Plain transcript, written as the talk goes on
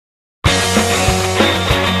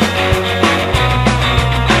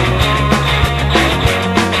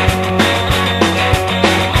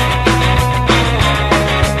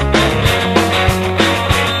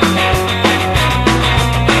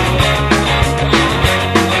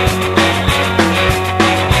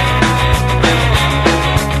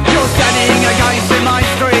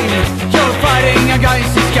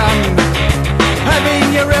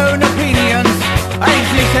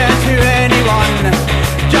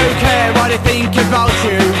they think about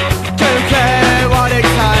you, don't care what they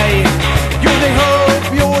say. You're the hope,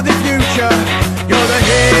 you're the future, you're the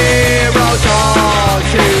heroes of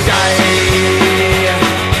today.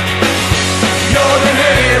 You're the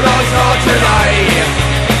heroes of today.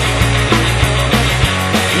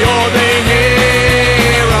 You're the heroes.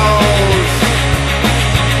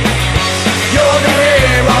 You're the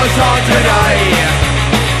heroes of today.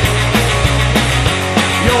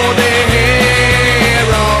 You're the heroes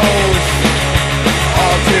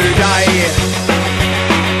of today.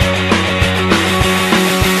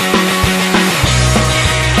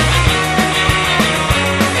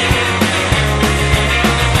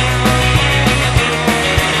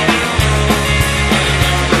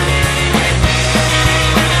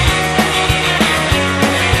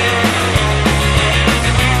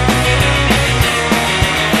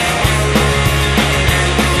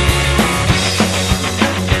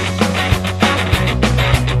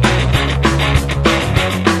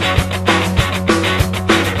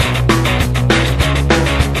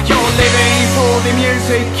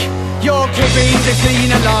 You're keeping the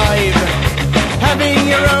scene alive, having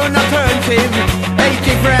your own alternative, a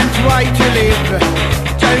different way to live.